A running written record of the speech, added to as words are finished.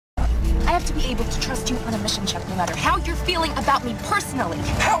I have to be able to trust you on a mission, Chuck, no matter how you're feeling about me personally.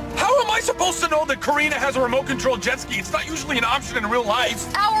 How am I supposed to know that Karina has a remote-controlled jet ski? It's not usually an option in real life.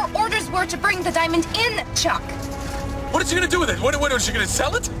 Our orders were to bring the diamond in, Chuck. What is she gonna do with it? What is she gonna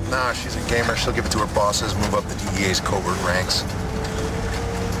sell it? Nah, she's a gamer. She'll give it to her bosses, move up the DEA's covert ranks.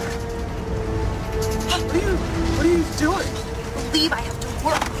 What are you doing? I believe I have to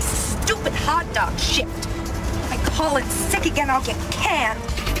work this stupid hot dog shift. If I call in sick again, I'll get canned.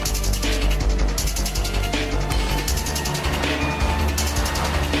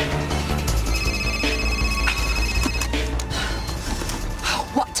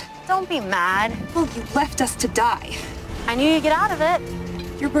 What? Don't be mad. Well, you left us to die. I knew you'd get out of it.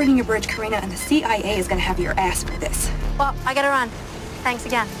 You're burning your bridge, Karina, and the CIA is gonna have your ass for this. Well, I gotta run. Thanks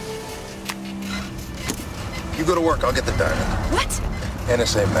again. You go to work, I'll get the diamond. What?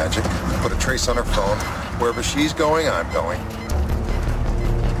 NSA magic. Put a trace on her phone. Wherever she's going, I'm going.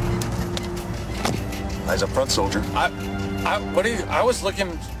 Eyes up front, soldier. I was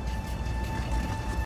looking